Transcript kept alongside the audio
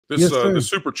This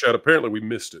super chat, apparently we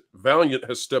missed it. Valiant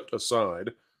has stepped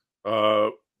aside.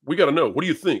 We got to know, what do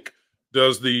you think?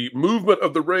 Does the movement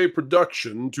of the Rey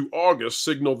production to August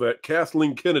signal that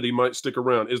Kathleen Kennedy might stick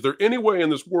around? Is there any way in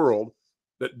this world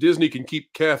that Disney can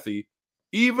keep Kathy,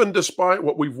 even despite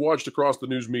what we've watched across the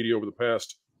news media over the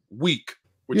past week,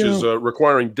 which is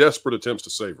requiring desperate attempts to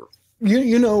save her?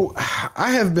 You know,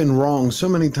 I have been wrong so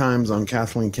many times on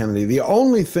Kathleen Kennedy. The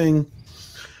only thing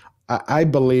I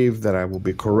believe that I will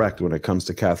be correct when it comes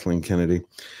to Kathleen Kennedy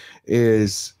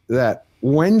is that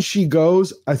when she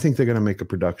goes, I think they're going to make a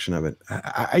production of it.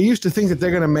 I used to think that they're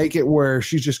going to make it where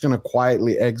she's just going to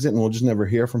quietly exit and we'll just never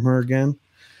hear from her again.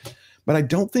 But I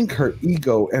don't think her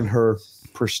ego and her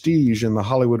prestige in the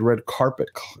Hollywood red carpet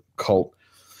cult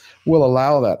will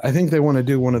allow that. I think they want to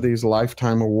do one of these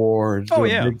lifetime awards, do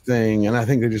a big thing, and I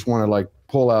think they just want to like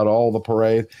pull out all the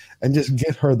parade and just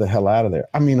get her the hell out of there.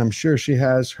 I mean, I'm sure she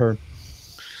has her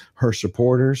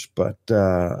supporters, but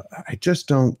I just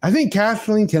don't. I think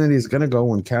Kathleen Kennedy is going to go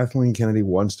when Kathleen Kennedy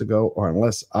wants to go, or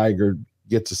unless Iger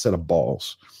gets a set of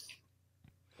balls.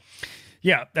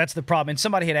 Yeah, that's the problem. And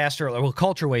somebody had asked earlier, well,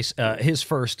 Culture Waste, his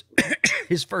first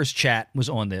chat was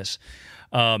on this,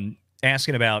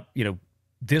 asking about, you know,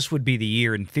 this would be the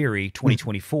year in theory,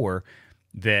 2024,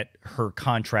 that her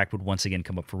contract would once again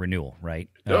come up for renewal, right?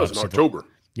 It was in October.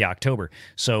 Yeah, October.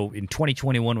 So in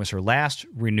 2021 was her last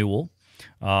renewal.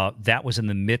 That was in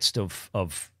the midst of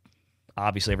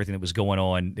obviously everything that was going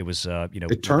on. It was you know,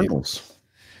 Eternals.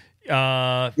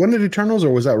 When did Eternals,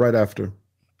 or was that right after?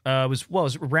 It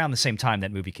was around the same time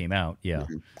that movie came out. Yeah.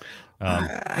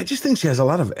 I just think she has a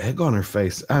lot of egg on her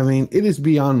face. I mean, it is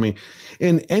beyond me.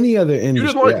 In any other industry, you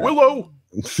didn't like Willow.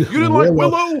 You didn't like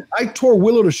Willow? I tore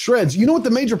Willow to shreds. You know what the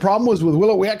major problem was with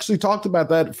Willow? We actually talked about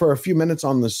that for a few minutes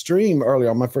on the stream earlier,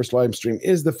 on my first live stream,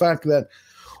 is the fact that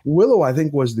Willow, I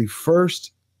think, was the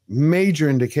first major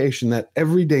indication that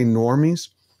everyday normies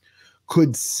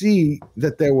could see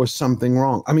that there was something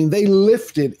wrong. I mean, they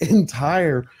lifted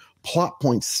entire plot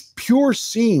points, pure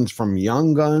scenes from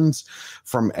Young Guns,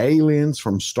 from Aliens,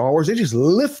 from Star Wars. They just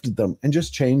lifted them and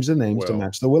just changed the names to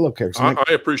match the Willow characters.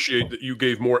 I appreciate that you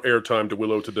gave more airtime to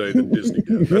Willow today than Disney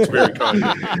did. That's very kind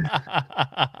of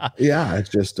you. Yeah, it's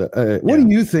just, what do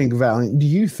you think, Valiant? Do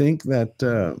you think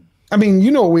that, I mean, you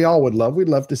know, we all would love, we'd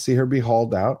love to see her be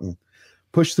hauled out and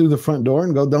push through the front door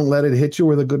and go, don't let it hit you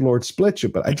where the good Lord split you.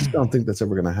 But I just don't think that's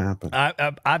ever going to happen.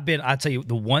 I'll tell you,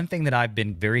 the one thing that I've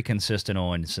been very consistent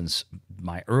on since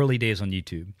my early days on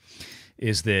YouTube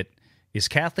is that, is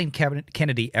Kathleen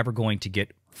Kennedy ever going to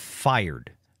get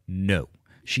fired? No.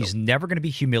 She's never going to be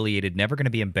humiliated, never going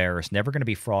to be embarrassed, never going to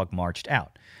be frog marched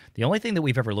out. The only thing that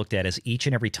we've ever looked at is each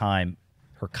and every time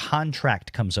her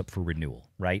contract comes up for renewal,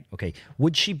 right? Okay,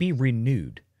 would she be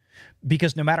renewed?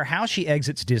 Because no matter how she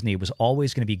exits Disney, it was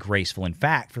always going to be graceful. In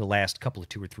fact, for the last couple of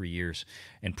 2 or 3 years,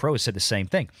 and Pro has said the same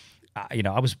thing. You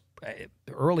know, I was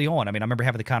early on. I mean, I remember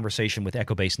having the conversation with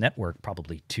Echo Base Network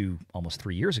probably almost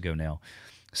 3 years ago now,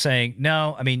 saying,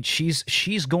 no, I mean, she's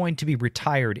going to be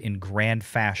retired in grand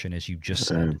fashion, as you just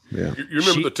said. Yeah. You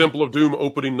remember the Temple of Doom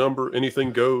opening number,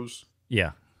 Anything Goes?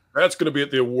 Yeah. That's going to be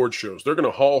at the award shows. They're going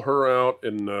to haul her out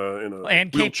in a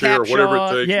wheelchair or whatever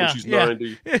it takes when she's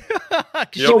 90.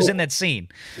 She was in that scene.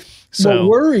 So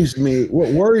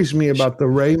what worries me about the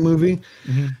Rey movie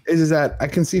is that I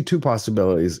can see two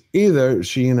possibilities. Either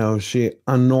she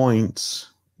anoints,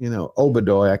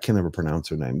 Obadiah, I can never pronounce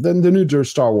her name. Then the new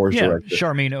Star Wars director.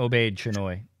 Charmin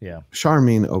Obaid-Chinoy. Yeah.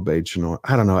 Charmin Obaid-Chinoy.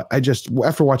 I don't know. I just,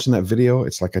 after watching that video,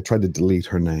 it's like I tried to delete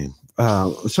her name.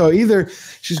 So either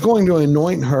she's going to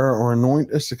anoint her or anoint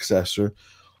a successor,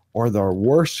 or the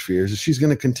worst fears is she's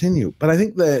going to continue. But I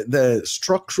think the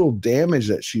structural damage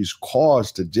that she's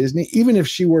caused to Disney, even if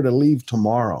she were to leave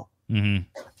tomorrow,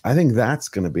 I think that's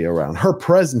going to be around. Her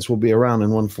presence will be around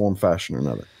in one form, fashion, or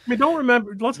another. I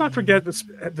mean, let's not forget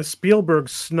the Spielberg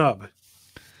snub.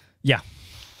 Yeah.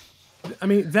 I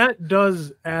mean, that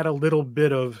does add a little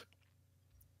bit of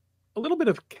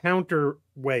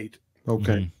counterweight.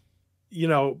 Okay.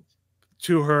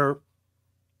 To her,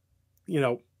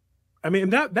 I mean,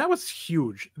 that was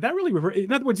huge. That really,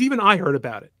 in other words, even I heard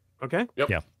about it. Okay. Yep.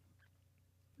 Yeah.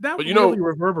 That really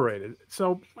reverberated.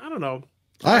 So I don't know.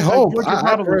 I hope. You're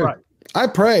probably right. I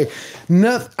pray.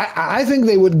 I think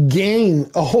they would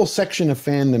gain a whole section of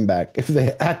fandom back if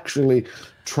they actually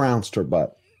trounced her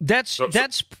butt.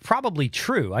 That's probably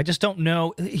true. I just don't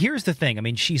know. Here's the thing. I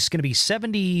mean, she's going to be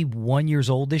 71 years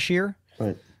old this year.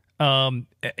 Right.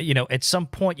 At some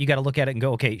point you got to look at it and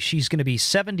go, okay, she's going to be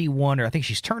 71, or I think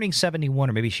she's turning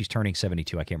 71, or maybe she's turning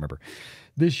 72. I can't remember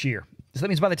this year. So that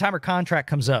means by the time her contract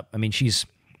comes up, I mean, she's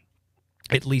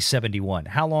at least 71.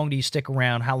 How long do you stick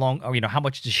around? How long, or, how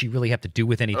much does she really have to do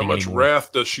with anything How much anymore?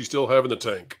 wrath does she still have in the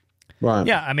tank? Right.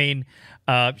 Yeah, I mean,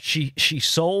 she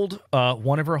sold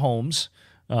one of her homes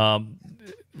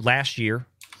last year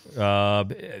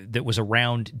that was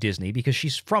around Disney because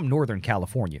she's from Northern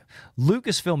California.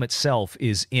 Lucasfilm itself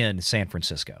is in San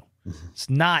Francisco. It's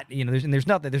not, there's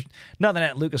nothing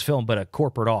at Lucasfilm but a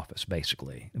corporate office,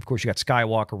 basically. Of course, you got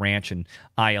Skywalker Ranch and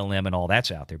ILM and all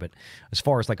that's out there. But as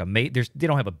far as like they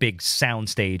don't have a big sound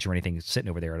stage or anything sitting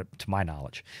over there, to my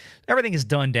knowledge. Everything is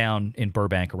done down in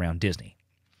Burbank around Disney.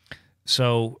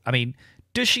 So, I mean,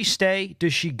 does she stay?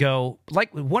 Does she go?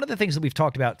 Like, one of the things that we've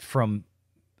talked about from,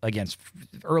 again,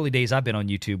 early days I've been on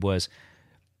YouTube was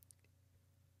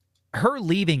her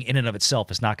leaving in and of itself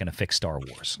is not going to fix Star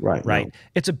Wars. Right. No.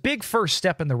 It's a big first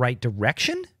step in the right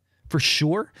direction, for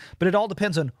sure, but it all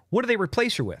depends on what do they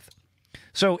replace her with.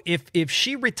 So if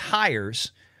she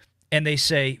retires and they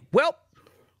say, well,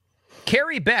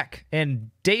 Carrie Beck and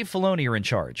Dave Filoni are in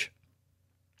charge,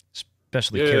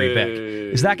 especially Carrie Beck,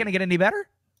 is that going to get any better?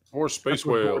 More space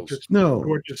whales. No.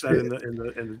 George just said in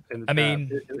the I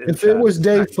mean, If it was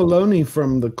Dave Filoni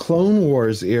from the Clone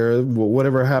Wars era,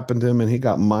 whatever happened to him and he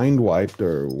got mind wiped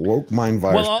or woke mind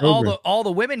virus. Well, all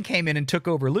the women came in and took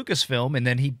over Lucasfilm, and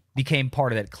then he became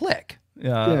part of that clique. He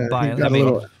got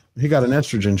an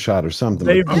estrogen shot or something.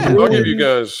 I'll give you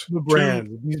guys the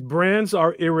brand. These brands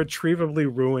are irretrievably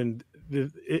ruined.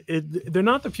 They're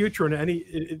not the future in any.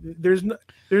 There's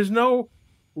no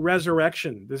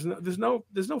resurrection. There's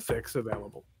no fix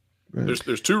available. Right.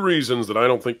 There's two reasons that I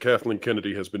don't think Kathleen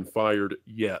Kennedy has been fired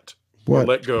yet, What? or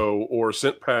let go, or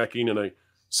sent packing in a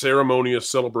ceremonious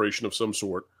celebration of some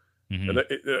sort. Mm-hmm. And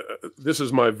this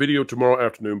is my video tomorrow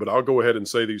afternoon, but I'll go ahead and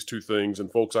say these two things.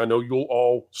 And folks, I know you'll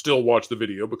all still watch the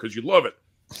video because you love it.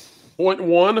 Point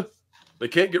one, they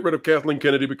can't get rid of Kathleen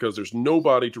Kennedy because there's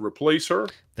nobody to replace her.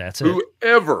 That's it.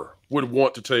 Whoever would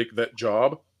want to take that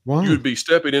job, Wow. you'd be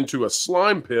stepping into a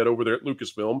slime pit over there at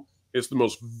Lucasfilm. It's the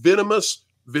most venomous,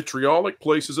 vitriolic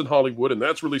places in Hollywood, and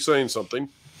that's really saying something.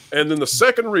 And then the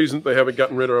second reason they haven't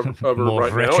gotten rid of her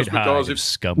right now is because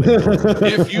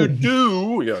if you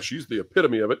do, yeah, she's the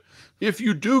epitome of it. If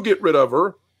you do get rid of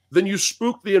her, then you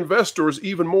spook the investors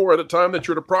even more at a time that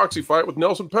you're at a proxy fight with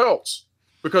Nelson Peltz,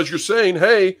 because you're saying,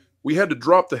 hey, we had to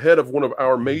drop the head of one of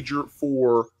our major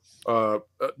four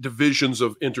divisions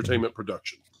of entertainment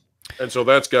production. And so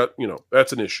that's got,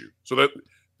 that's an issue. So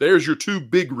there's your two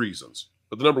big reasons.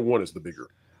 But the number one is the bigger.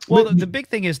 Well, the big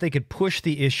thing is they could push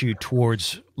the issue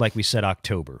towards, like we said,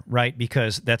 October, right?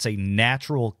 Because that's a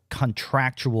natural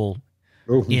contractual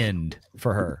end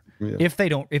for her. Yeah. If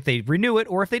they renew it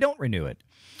or if they don't renew it.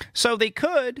 So they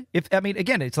could,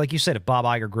 again, it's like you said, if Bob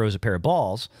Iger grows a pair of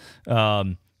balls,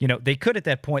 they could at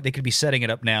that point, they could be setting it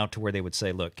up now to where they would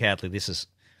say, look, Kathleen, this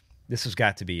has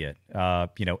got to be it.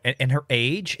 And her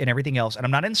age and everything else. And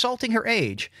I'm not insulting her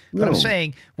age, but I'm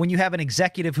saying when you have an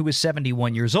executive who is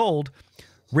 71 years old,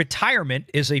 retirement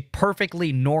is a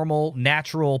perfectly normal,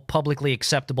 natural, publicly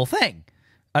acceptable thing.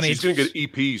 I mean, she's going to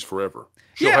get EPs forever.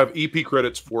 She'll have EP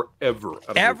credits forever.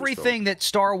 Everything that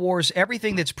Star Wars,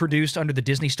 everything that's produced under the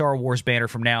Disney Star Wars banner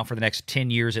from now for the next 10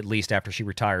 years at least after she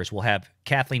retires will have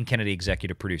Kathleen Kennedy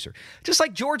executive producer. Just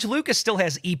like George Lucas still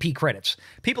has EP credits.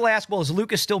 People ask, well, is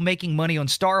Lucas still making money on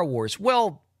Star Wars?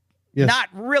 Well, yes. Not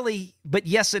really, but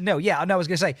yes and no. Yeah, no, I was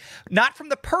going to say, not from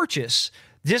the purchase.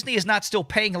 Disney is not still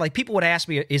paying. Like, people would ask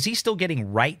me, is he still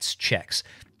getting rights checks?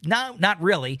 No, not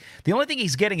really. The only thing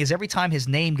he's getting is every time his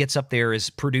name gets up there as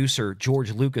producer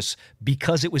George Lucas,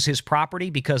 because it was his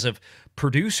property, because of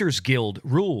Producers Guild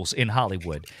rules in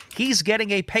Hollywood, he's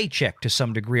getting a paycheck to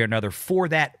some degree or another for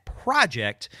that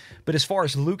project. But as far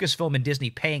as Lucasfilm and Disney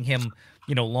paying him,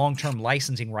 long-term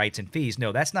licensing rights and fees,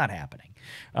 no, that's not happening.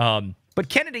 But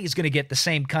Kennedy is going to get the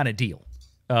same kind of deal.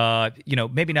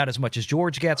 Maybe not as much as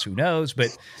George gets, who knows,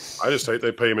 but I just hate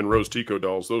they pay him in Rose Tico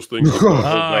dolls. Those things.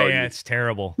 Yeah, it's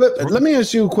terrible. Let me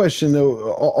ask you a question,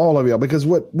 though, all of y'all, because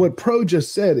what Pro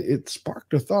just said, it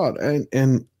sparked a thought.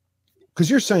 And because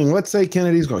you're saying, let's say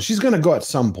Kennedy's gone. She's going to go at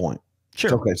some point.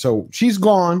 Sure. Okay, so she's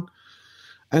gone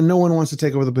and no one wants to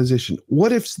take over the position.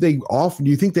 What if do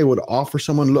you think they would offer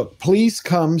someone, look, please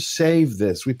come save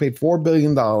this. We paid $4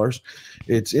 billion.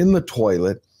 It's in the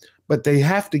toilet. But they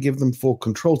have to give them full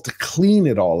control to clean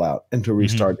it all out and to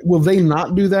restart. Will they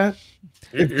not do that?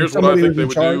 Here's what I think they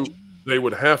would do. They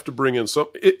would have to bring in some.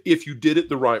 If you did it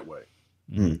the right way,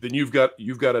 then you've got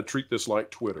to treat this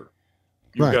like Twitter.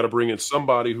 You've got to bring in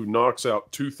somebody who knocks out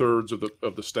 2/3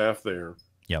 of the staff there.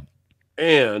 Yep.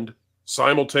 And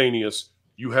simultaneous,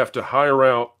 you have to hire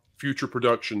out future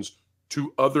productions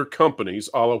to other companies,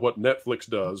 a la what Netflix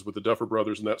does with the Duffer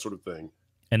Brothers and that sort of thing.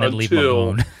 and then leave them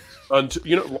alone.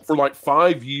 until for like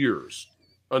 5 years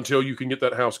until you can get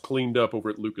that house cleaned up over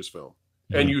at Lucasfilm,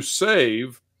 and you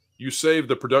save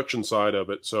the production side of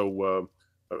it. So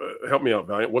help me out,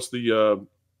 Valiant. What's the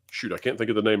shoot? I can't think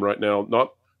of the name right now.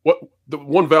 Not what the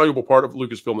one valuable part of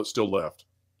Lucasfilm that's still left.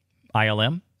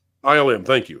 ILM. ILM,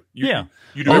 thank you. You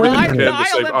do the everything you can to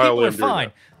save ILM ILM. people are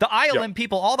fine. The ILM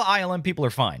people, all the ILM people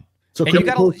are fine. So and you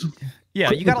got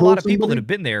a lot of people that have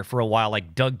been there for a while,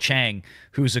 like Doug Chang,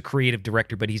 who's a creative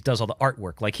director, but he does all the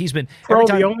artwork. Like he's been.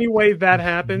 The only way that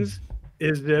happens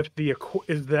is if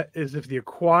the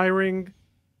acquiring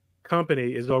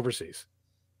company is overseas.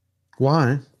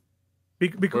 Why?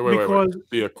 Because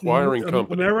the acquiring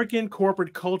company, American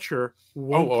corporate culture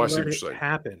won't I see what let you're it saying.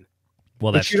 happen.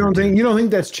 Well, that's you don't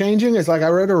think that's changing? It's like I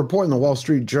read a report in the Wall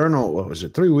Street Journal. What was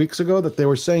it, 3 weeks ago, that they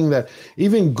were saying that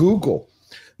even Google,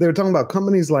 they were talking about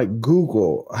companies like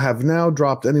Google have now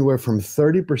dropped anywhere from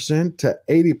 30% to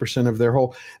 80% of their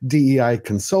whole DEI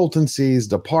consultancies,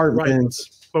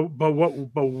 departments. Right. But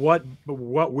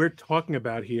what we're talking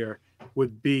about here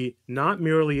would be not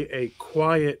merely a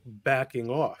quiet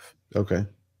backing off. Okay.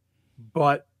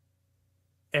 But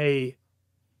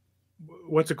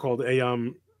what's it called?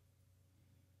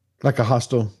 Like a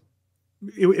hostile.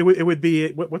 It would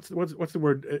be what's the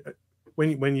word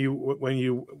when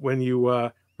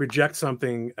you reject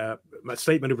something, a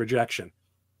statement of rejection.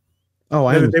 Oh,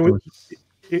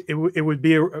 it would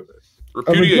be a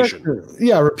repudiation.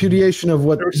 Repudiation of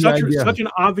what. Such an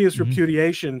obvious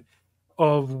repudiation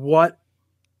of what.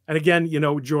 And again,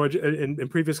 George, in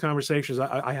previous conversations,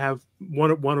 I have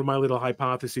one of my little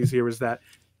hypotheses here is that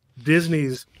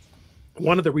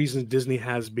one of the reasons Disney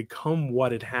has become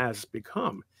what it has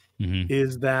become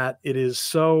is that it is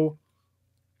so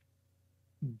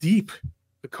deep.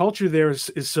 The culture there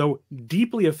is so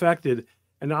deeply affected.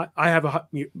 And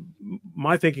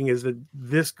my thinking is that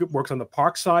this works on the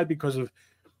park side because of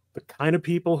the kind of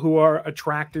people who are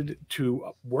attracted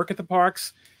to work at the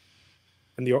parks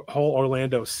and the whole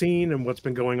Orlando scene and what's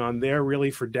been going on there really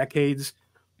for decades.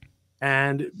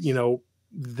 And,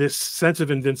 this sense of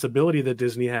invincibility that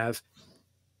Disney has,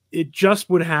 it just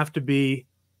would have to be,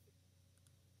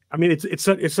 I mean, it's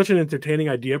such an entertaining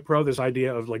idea, Pro, this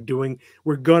idea of like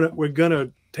we're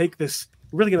gonna take this,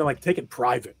 we're really gonna take it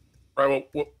private. Right.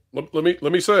 Well,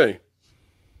 let me say,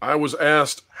 I was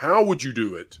asked, how would you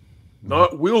do it?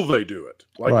 Not will they do it?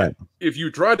 Like if you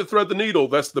tried to thread the needle,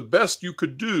 that's the best you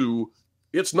could do.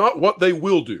 It's not what they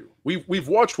will do. We've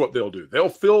watched what they'll do. They'll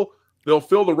fill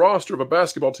the roster of a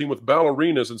basketball team with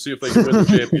ballerinas and see if they can win the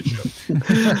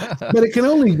championship. But it can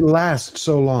only last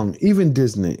so long. Even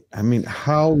Disney. I mean,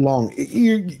 how long?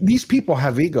 These people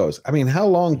have egos. I mean, how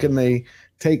long can they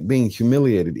take being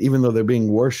humiliated, even though they're being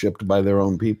worshipped by their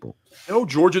own people? No,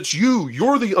 George, it's you.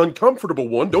 You're the uncomfortable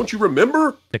one. Don't you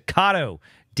remember? Decado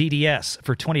DDS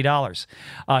for $20.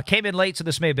 Came in late, so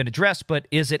this may have been addressed, but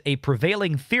is it a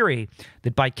prevailing theory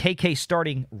that by KK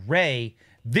starting Rey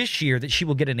this year that she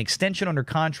will get an extension on her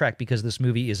contract because this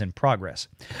movie is in progress?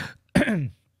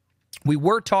 We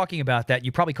were talking about that.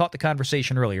 You probably caught the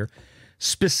conversation earlier.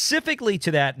 Specifically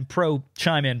to that, and Pro,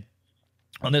 chime in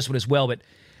on this one as well, but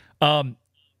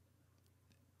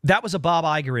that was a Bob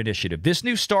Iger initiative. This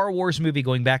new Star Wars movie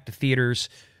going back to theaters,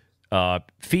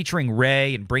 featuring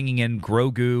Rey and bringing in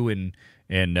Grogu and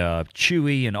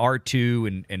Chewie and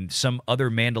R2 and some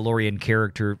other Mandalorian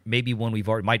character, maybe one we've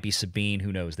already, might be Sabine,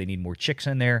 who knows? They need more chicks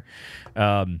in there.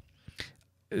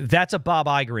 That's a Bob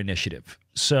Iger initiative.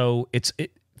 So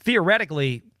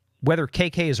theoretically, whether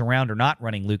KK is around or not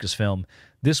running Lucasfilm,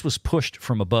 this was pushed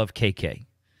from above KK.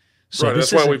 So right,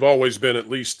 that's why we've always been at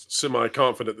least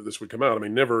semi-confident that this would come out. I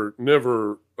mean,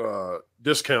 never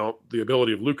discount the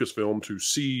ability of Lucasfilm to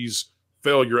seize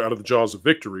failure out of the jaws of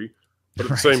victory. But at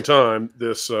the same time,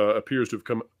 this appears to have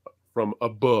come from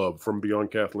above, from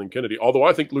beyond Kathleen Kennedy. Although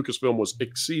I think Lucasfilm was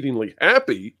exceedingly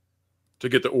happy to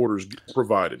get the orders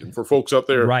provided. And for folks out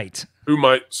there who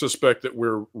might suspect that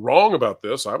we're wrong about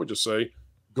this, I would just say,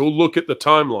 go look at the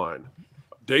timeline.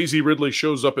 Daisy Ridley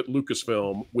shows up at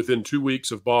Lucasfilm within 2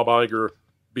 weeks of Bob Iger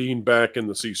being back in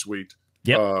the C-suite.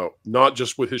 Yep. Not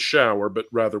just with his shower, but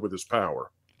rather with his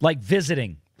power. Like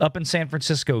visiting up in San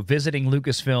Francisco, visiting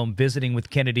Lucasfilm, visiting with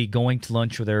Kennedy, going to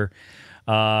lunch with her,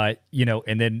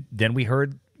 and then we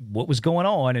heard what was going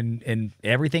on, and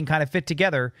everything kind of fit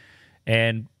together.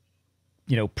 And,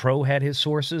 Pro had his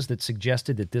sources that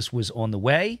suggested that this was on the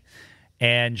way.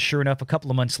 And sure enough, a couple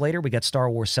of months later, we got Star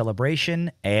Wars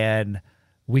Celebration, and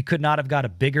we could not have got a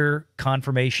bigger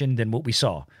confirmation than what we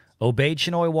saw. Obaid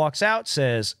Chinoy walks out,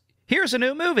 says, "Here's a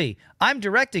new movie. I'm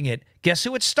directing it. Guess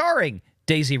who it's starring?"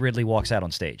 Daisy Ridley walks out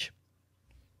on stage.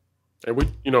 And we,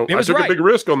 you know, It I was took right. a big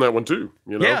risk on that one too.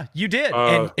 You know, Yeah, you did.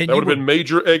 that would have been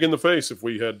major egg in the face if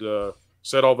we had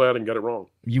said all that and got it wrong.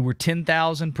 You were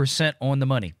 10,000% on the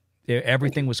money.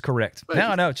 Everything was correct.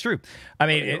 No, it's true. I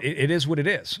mean, it is what it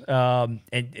is.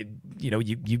 You know,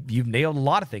 you've nailed a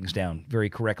lot of things down very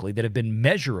correctly that have been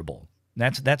measurable.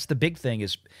 That's the big thing,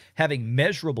 is having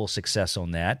measurable success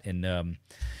on that. And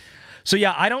so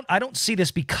yeah, I don't see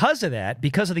this because of that,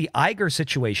 because of the Iger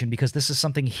situation, because this is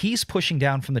something he's pushing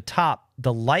down from the top.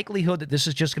 The likelihood that this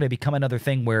is just going to become another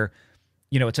thing where,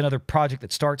 you know, it's another project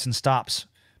that starts and stops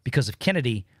because of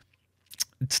Kennedy.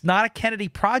 It's not a Kennedy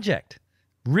project,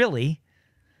 really.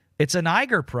 It's an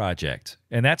Iger project,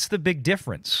 and that's the big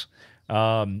difference.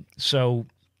 So,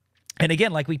 and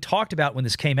again, like we talked about when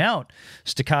this came out,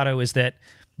 Staccato, is that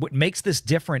what makes this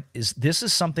different is this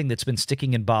is something that's been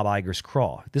sticking in Bob Iger's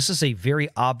craw. This is a very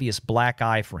obvious black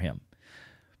eye for him.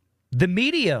 The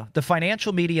media, the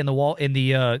financial media, and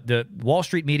the Wall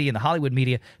Street media and the Hollywood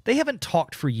media, they haven't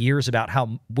talked for years about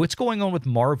what's going on with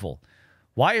Marvel.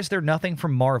 Why is there nothing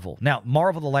from Marvel? Now,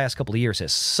 Marvel the last couple of years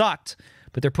has sucked,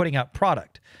 but they're putting out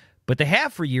product. But they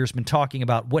have for years been talking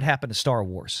about what happened to Star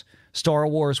Wars. Star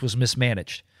Wars was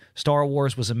mismanaged. Star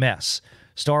Wars was a mess.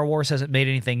 Star Wars hasn't made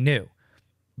anything new.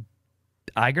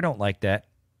 Iger don't like that.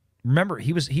 Remember,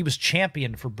 he was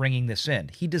championed for bringing this in.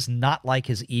 He does not like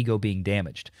his ego being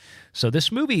damaged. So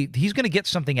this movie, he's going to get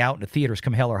something out in the theaters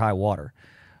come hell or high water.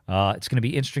 It's going to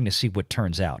be interesting to see what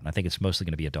turns out, and I think it's mostly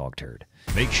going to be a dog turd.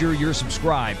 Make sure you're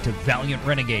subscribed to Valiant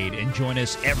Renegade and join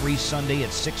us every Sunday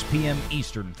at 6 p.m.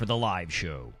 Eastern for the live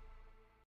show.